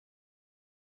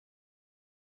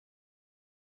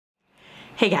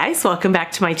Hey guys, welcome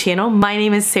back to my channel. My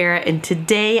name is Sarah and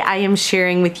today I am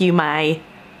sharing with you my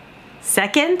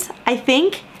second, I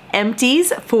think,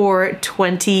 empties for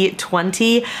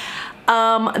 2020.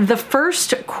 The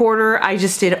first quarter I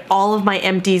just did all of my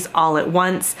empties all at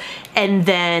once, and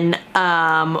then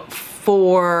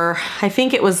for, I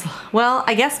think it was, well,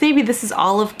 I guess maybe this is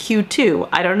all of Q2,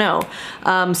 I don't know.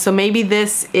 So maybe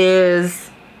this is,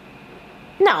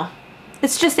 no,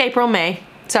 it's just April, May.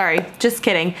 Sorry, just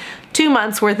kidding. 2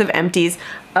 months worth of empties.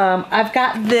 I've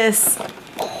got this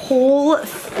whole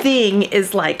thing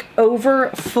is like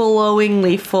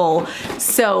overflowingly full.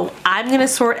 So I'm gonna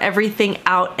sort everything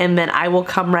out and then I will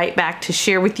come right back to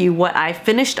share with you what I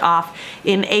finished off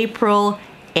in April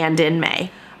and in May.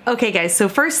 Okay guys, so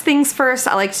first things first,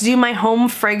 I like to do my home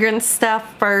fragrance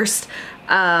stuff first.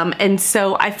 And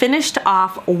so I finished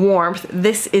off Warmth.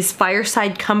 This is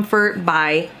Fireside Comfort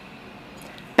by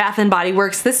Bath & Body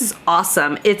Works. This is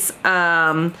awesome. It's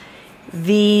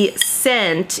the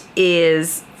scent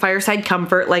is Fireside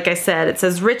Comfort. Like I said, it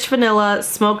says rich vanilla,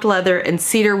 smoked leather, and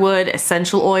cedarwood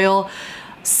essential oil.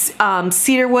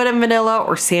 Cedarwood and vanilla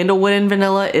or sandalwood and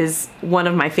vanilla is one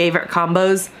of my favorite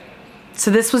combos. So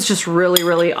this was just really,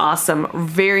 really awesome.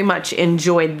 Very much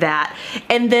enjoyed that.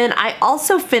 And then I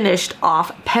also finished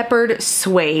off Peppered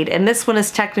Suede, and this one is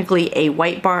technically a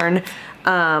White Barn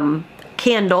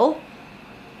candle.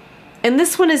 And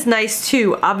this one is nice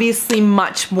too, obviously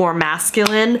much more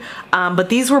masculine, but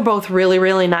these were both really,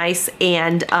 really nice,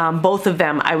 and both of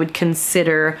them I would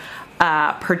consider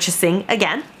purchasing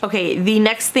again. Okay, the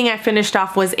next thing I finished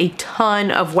off was a ton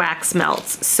of wax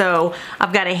melts. So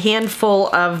I've got a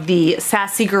handful of the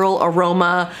Sassy Girl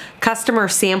Aroma customer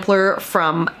sampler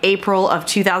from April of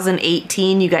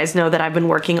 2018. You guys know that I've been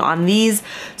working on these.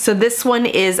 So this one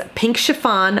is Pink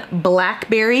Chiffon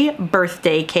Blackberry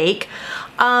Birthday Cake.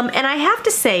 And I have to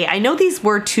say, I know these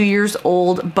were 2 years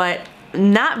old, but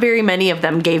not very many of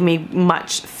them gave me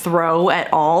much throw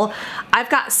at all.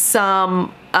 I've got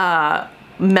some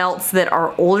melts that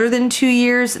are older than 2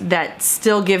 years that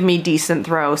still give me decent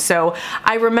throw. So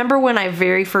I remember when I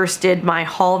very first did my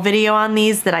haul video on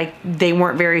these that they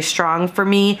weren't very strong for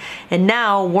me, and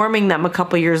now warming them a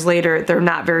couple years later, they're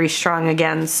not very strong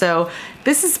again. So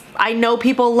this is, I know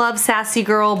people love Sassy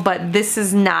Girl, but this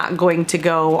is not going to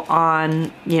go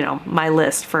on, you know, my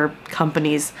list for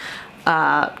companies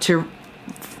to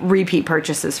repeat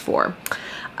purchases for.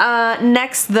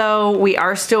 Next though, we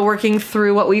are still working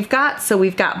through what we've got. So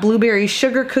we've got blueberry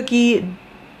sugar cookie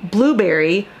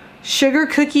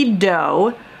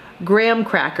dough, graham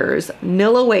crackers,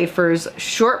 Nilla wafers,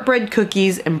 shortbread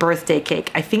cookies, and birthday cake.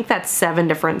 I think that's 7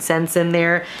 different scents in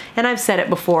there. And I've said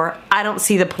it before, I don't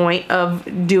see the point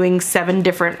of doing 7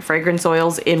 different fragrance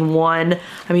oils in one.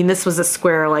 I mean, this was a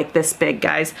square like this big,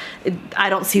 guys.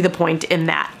 I don't see the point in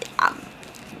that.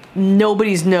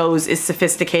 Nobody's nose is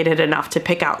sophisticated enough to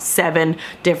pick out 7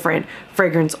 different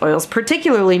fragrance oils,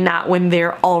 particularly not when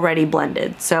they're already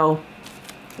blended. So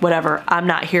whatever, I'm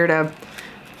not here to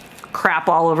crap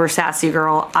all over Sassy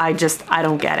Girl. I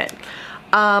don't get it.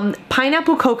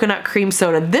 Pineapple coconut cream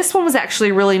soda. This one was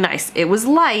actually really nice. It was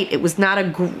light. It was not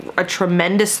a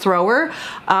tremendous thrower,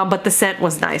 but the scent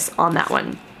was nice on that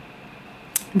one.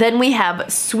 Then we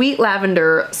have Sweet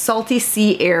Lavender Salty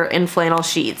Sea Air and Flannel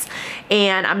Sheets.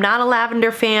 And I'm not a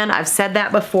lavender fan, I've said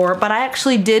that before, but I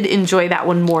actually did enjoy that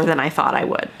one more than I thought I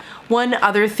would. One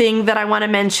other thing that I want to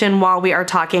mention while we are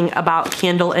talking about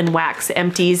candle and wax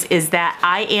empties is that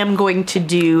I am going to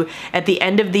do, at the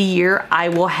end of the year, I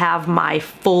will have my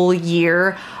full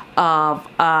year of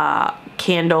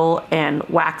candle and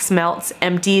wax melts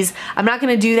empties. I'm not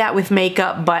going to do that with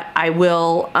makeup, but I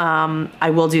will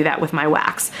do that with my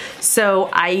wax. So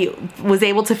I was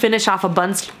able to finish off a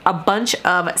bunch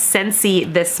of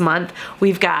Scentsy this month.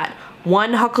 We've got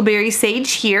one Huckleberry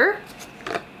Sage here.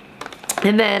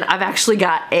 And then I've actually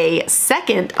got a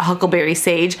second Huckleberry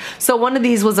Sage. So one of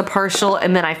these was a partial,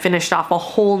 and then I finished off a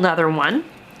whole nother one.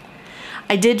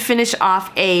 I did finish off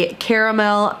a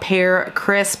Caramel Pear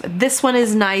Crisp. This one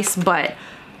is nice, but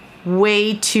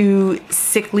way too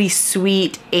sickly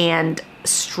sweet and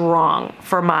strong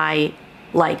for my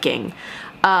liking.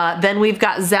 Then we've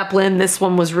got Zeppelin. This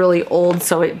one was really old,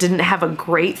 so it didn't have a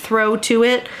great throw to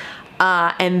it.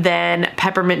 And then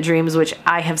Peppermint Dreams, which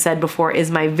I have said before is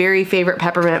my very favorite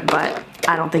peppermint, but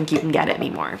I don't think you can get it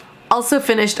anymore. Also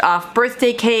finished off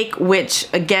Birthday Cake, which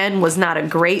again was not a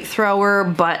great thrower,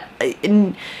 but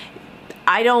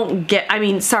I don't get, I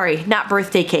mean, sorry, not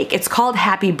Birthday Cake. It's called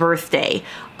Happy Birthday.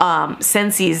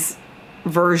 Scentsy's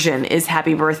version is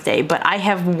Happy Birthday, but I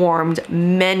have warmed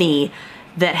many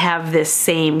that have this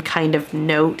same kind of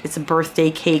note. It's a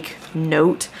birthday cake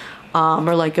note.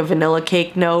 or like a vanilla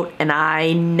cake note, and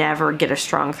I never get a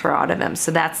strong throw out of them.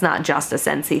 So that's not just a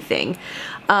Scentsy thing.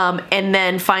 And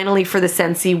then finally for the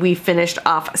Scentsy, we finished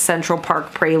off Central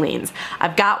Park Pralines.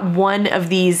 I've got one of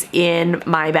these in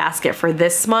my basket for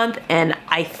this month, and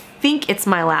I think it's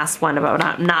my last one, but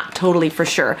I'm not totally for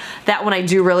sure. That one I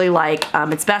do really like.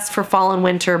 It's best for fall and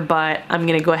winter, but I'm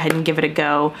gonna go ahead and give it a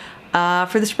go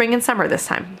for the spring and summer this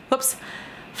time. Whoops.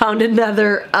 Found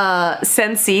another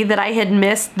Scentsy that I had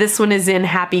missed. This one is in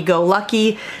Happy Go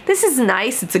Lucky. This is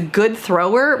nice. It's a good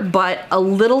thrower, but a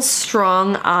little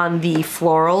strong on the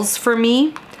florals for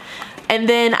me. And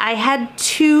then I had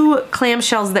two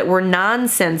clamshells that were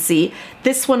non-Scentsy.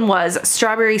 This one was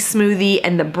Strawberry Smoothie,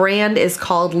 and the brand is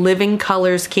called Living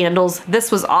Colors Candles.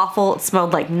 This was awful. It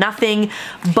smelled like nothing,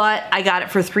 but I got it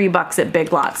for $3 at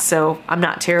Big Lots, so I'm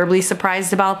not terribly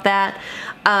surprised about that.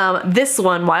 This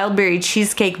one, Wild Berry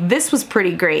Cheesecake, this was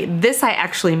pretty great. This I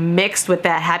actually mixed with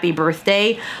that Happy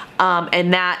Birthday,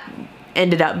 and that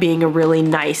ended up being a really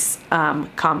nice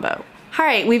combo. All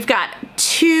right, we've got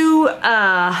two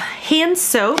hand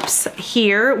soaps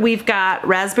here. We've got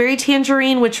Raspberry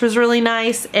Tangerine, which was really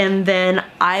nice, and then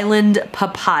Island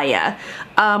Papaya.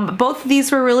 Both of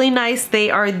these were really nice. They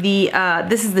are the,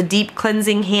 this is the Deep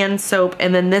Cleansing Hand Soap,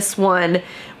 and then this one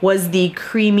was the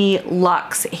Creamy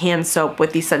Luxe Hand Soap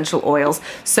with essential oils.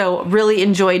 So really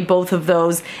enjoyed both of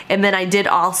those. And then I did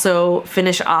also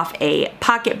finish off a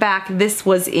pocket back. This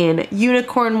was in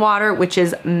Unicorn Water, which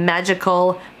is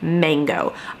Magical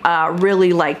Mango.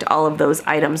 Really liked all of those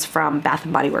items from Bath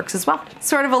 & Body Works as well.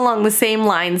 Sort of along the same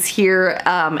lines here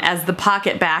as the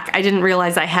pocket back. I didn't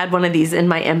realize I had one of these in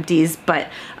my empties, but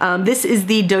this is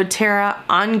the doTERRA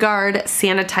On Guard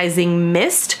Sanitizing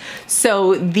Mist.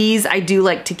 So these I do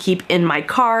like to keep in my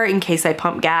car in case I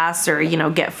pump gas or, you know,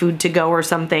 get food to go or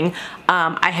something.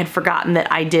 I had forgotten that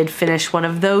I did finish one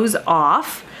of those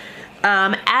off.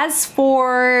 As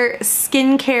for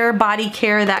skincare, body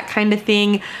care, that kind of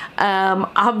thing,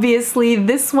 obviously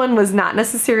this one was not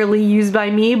necessarily used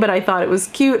by me, but I thought it was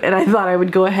cute and I thought I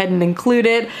would go ahead and include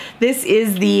it. This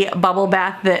is the bubble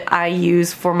bath that I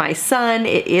use for my son.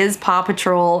 It is Paw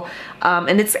Patrol,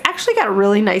 and it's actually got a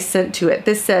really nice scent to it.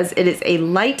 This says it is a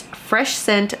light, fresh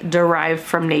scent derived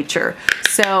from nature.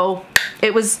 So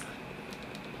it was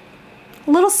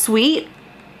a little sweet,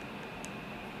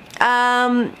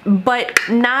 but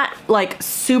not like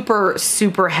super,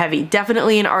 super heavy.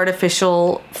 Definitely an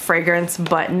artificial fragrance,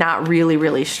 but not really,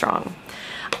 really strong.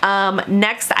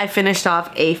 Next, I finished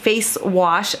off a face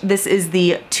wash. This is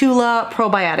the Tula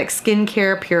Probiotic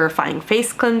Skincare Purifying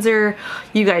Face Cleanser.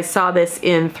 You guys saw this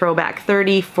in Throwback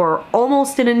 30 for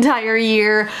almost an entire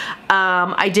year.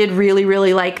 I did really,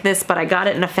 really like this, but I got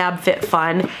it in a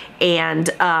FabFitFun,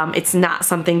 and it's not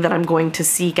something that I'm going to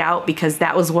seek out because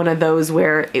that was one of those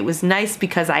where it was nice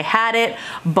because I had it,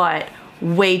 but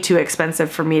way too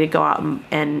expensive for me to go out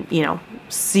and you know,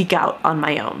 seek out on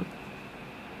my own.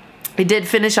 I did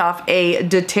finish off a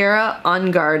doTERRA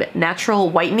On Guard Natural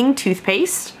Whitening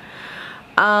Toothpaste.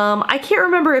 I can't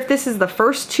remember if this is the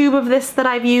first tube of this that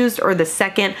I've used or the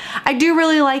second. I do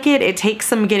really like it. It takes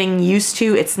some getting used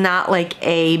to. It's not like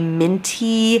a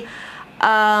minty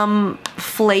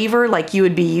flavor like you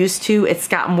would be used to. It's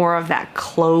got more of that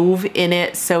clove in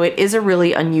it, so it is a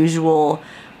really unusual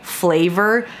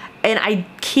flavor, and I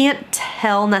can't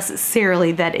tell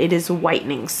necessarily that it is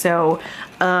whitening. So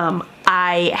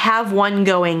I have one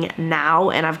going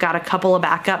now, and I've got a couple of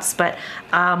backups, but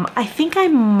I think I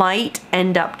might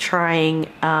end up trying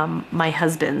my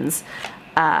husband's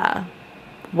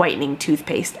whitening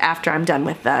toothpaste after I'm done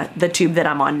with the tube that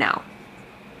I'm on now.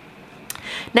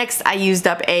 Next, I used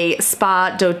up a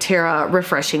Spa doTERRA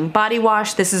Refreshing Body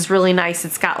Wash. This is really nice.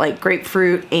 It's got like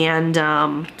grapefruit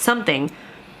and something.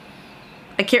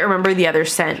 I can't remember the other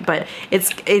scent, but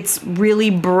it's really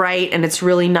bright and it's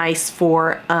really nice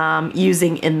for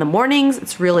using in the mornings.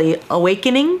 It's really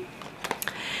awakening.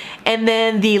 And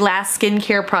then the last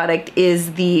skincare product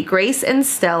is the Grace and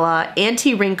Stella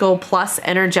Anti-Wrinkle Plus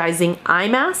Energizing Eye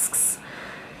Masks.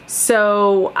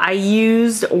 So I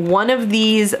used one of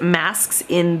these masks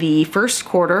in the first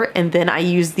quarter, and then I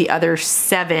used the other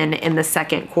 7 in the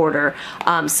second quarter.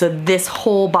 So this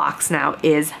whole box now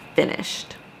is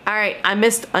finished. All right, I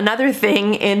missed another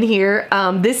thing in here.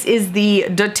 This is the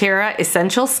doTERRA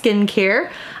Essential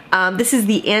Skincare. This is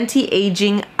the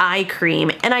anti-aging eye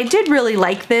cream, And I did really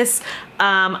like this.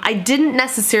 I didn't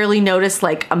necessarily notice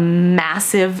like a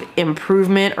massive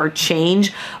improvement or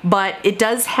change, but it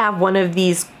does have one of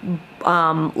these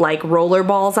like roller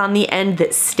balls on the end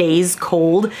that stays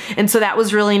cold, and so that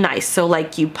was really nice. So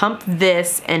like you pump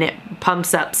this and it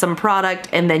pumps up some product,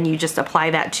 and then you just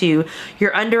apply that to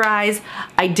your under eyes.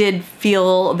 I did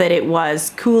feel that it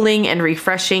was cooling and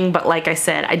refreshing, but like I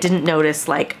said, I didn't notice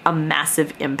like a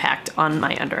massive impact on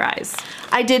my under eyes.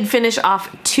 I did finish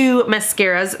off 2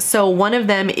 mascaras. So one of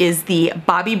them is the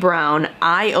Bobbi Brown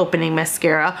Eye Opening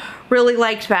Mascara. Really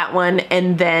liked that one.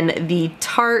 And then the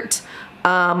Tarte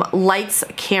Lights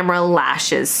Camera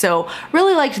Lashes. So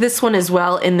really liked this one as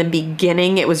well. In the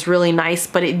beginning it was really nice,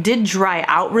 but it did dry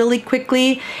out really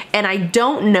quickly, and I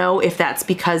don't know if that's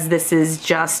because this is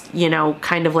just, you know,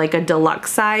 kind of like a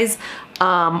deluxe size,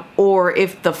 or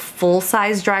if the full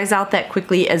size dries out that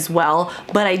quickly as well.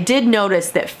 But I did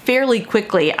notice that fairly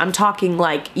quickly, I'm talking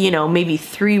like, you know, maybe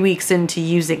 3 weeks into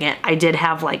using it, I did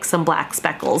have like some black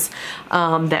speckles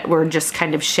that were just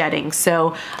kind of shedding.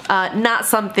 So not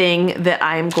something that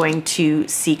I'm going to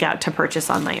seek out to purchase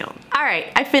on my own. All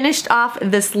right, I finished off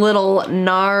this little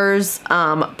NARS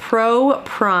Pro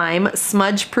Prime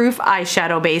Smudge Proof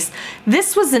Eyeshadow Base.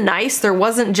 This was nice. There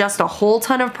wasn't just a whole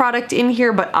ton of product in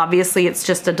here, but obviously it's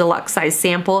just a deluxe size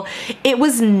sample. It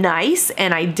was nice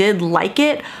and I did like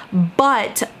it,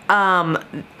 but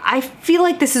I feel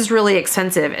like this is really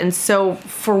expensive. And so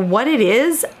for what it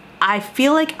is, I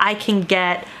feel like I can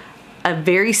get a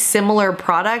very similar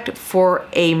product for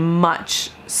a much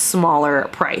smaller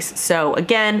price. So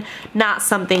again, not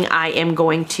something I am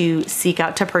going to seek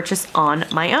out to purchase on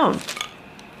my own.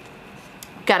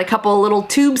 Got a couple of little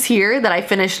tubes here that I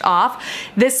finished off.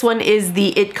 This one is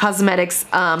the IT Cosmetics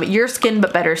Your Skin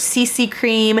But Better CC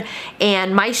Cream,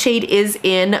 and my shade is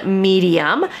in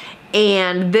medium.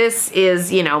 And this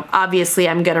is, you know, obviously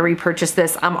I'm gonna repurchase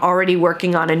this. I'm already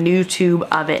working on a new tube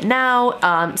of it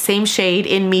now. Same shade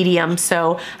in medium,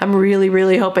 so I'm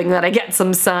really hoping that I get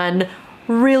some sun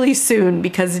really soon,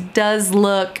 because it does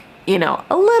look, you know,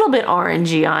 a little bit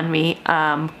orangey on me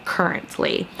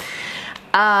currently.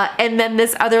 And then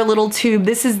this other little tube,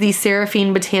 this is the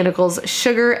Seraphine Botanicals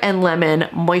Sugar and Lemon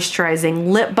Moisturizing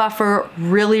Lip Buffer.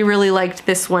 Really liked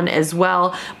this one as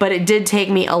well, but it did take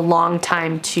me a long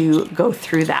time to go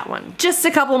through that one. Just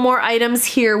a couple more items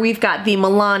here. We've got the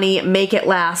Milani Make It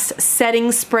Last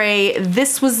Setting Spray.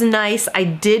 This was nice. I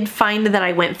did find that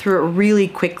I went through it really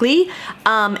quickly,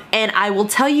 and I will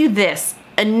tell you this.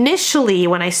 Initially,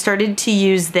 when I started to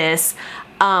use this,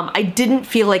 I didn't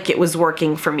feel like it was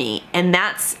working for me, and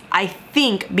that's, I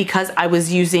think, because I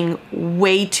was using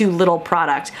way too little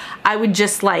product. I would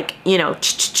just like, you know,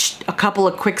 a couple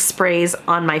of quick sprays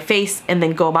on my face and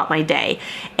then go about my day.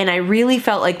 And I really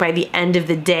felt like by the end of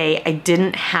the day, I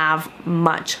didn't have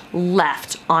much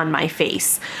left on my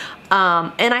face.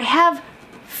 And I have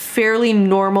fairly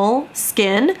normal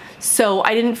skin, so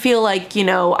I didn't feel like, you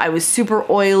know, I was super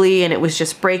oily and it was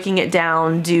just breaking it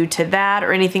down due to that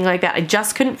or anything like that. I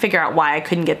just couldn't figure out why I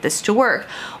couldn't get this to work.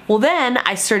 Well, then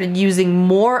I started using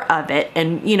more of it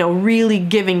and, you know, really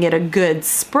giving it a good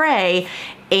spray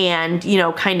and, you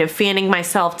know, kind of fanning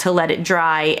myself to let it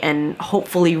dry and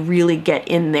hopefully really get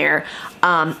in there.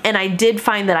 And I did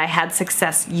find that I had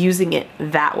success using it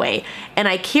that way. And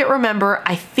I can't remember,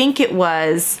 I think it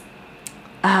was,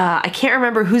 I can't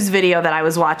remember whose video that I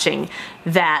was watching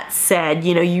that said,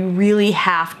 you know, you really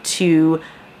have to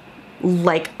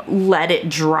like let it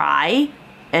dry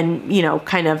and, you know,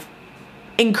 kind of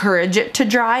encourage it to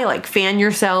dry, like fan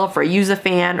yourself or use a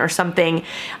fan or something.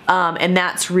 And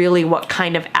that's really what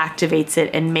kind of activates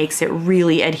it and makes it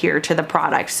really adhere to the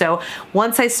product. So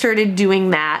once I started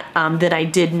doing that, then I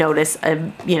did notice,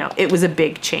 you know, it was a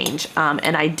big change.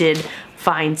 And I did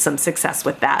find some success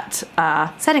with that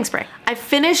setting spray. I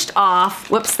finished off,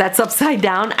 whoops, that's upside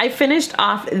down. I finished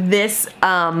off this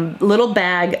little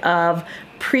bag of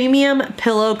premium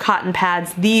pillow cotton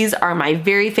pads. These are my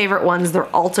very favorite ones. They're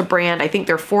Ulta brand. I think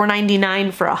they're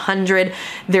 $4.99 for 100.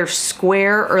 They're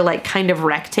square or like kind of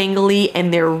rectangle-y,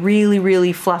 and they're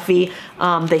really fluffy.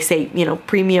 They say, you know,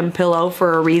 premium pillow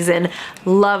for a reason.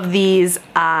 Love these.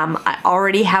 I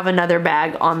already have another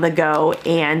bag on the go,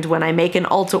 and when I make an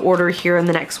Ulta order here in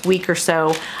the next week or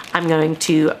so, I'm going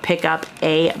to pick up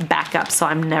a backup so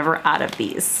I'm never out of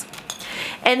these.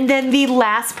 And then the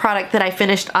last product that I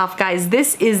finished off, guys,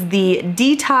 this is the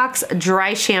Detox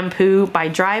Dry Shampoo by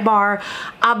Drybar.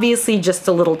 Obviously just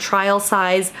a little trial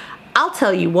size. I'll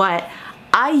tell you what,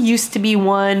 I used to be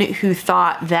one who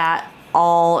thought that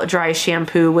all dry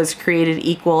shampoo was created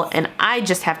equal, and I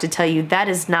just have to tell you that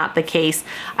is not the case.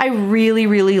 I really,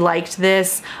 really liked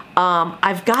this.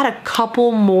 I've got a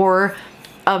couple more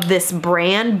of this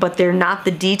brand, but they're not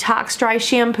the detox dry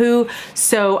shampoo,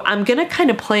 so I'm gonna kind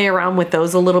of play around with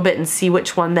those a little bit and see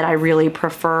which one that I really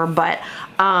prefer. But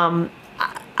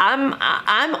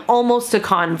I'm almost a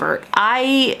convert.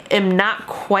 I am not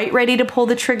quite ready to pull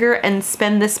the trigger and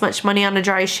spend this much money on a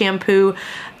dry shampoo.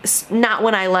 Not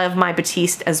when I love my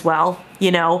Batiste as well,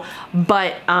 you know,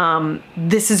 but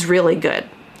this is really good.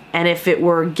 And if it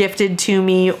were gifted to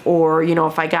me, or, you know,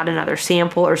 if I got another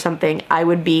sample or something, I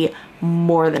would be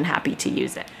more than happy to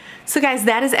use it. So guys,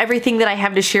 that is everything that I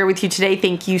have to share with you today.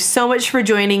 Thank you so much for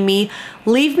joining me.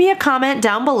 Leave me a comment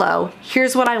down below.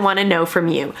 Here's what I want to know from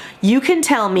you. You can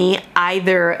tell me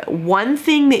either one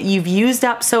thing that you've used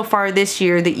up so far this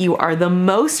year that you are the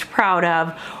most proud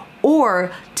of,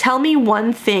 or tell me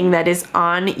one thing that is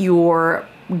on your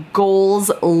goals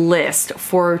list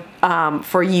for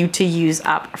you to use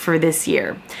up for this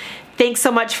year. Thanks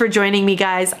so much for joining me,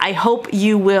 guys. I hope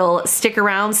you will stick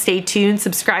around, stay tuned,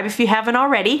 subscribe if you haven't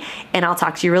already, and I'll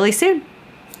talk to you really soon.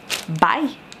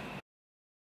 Bye.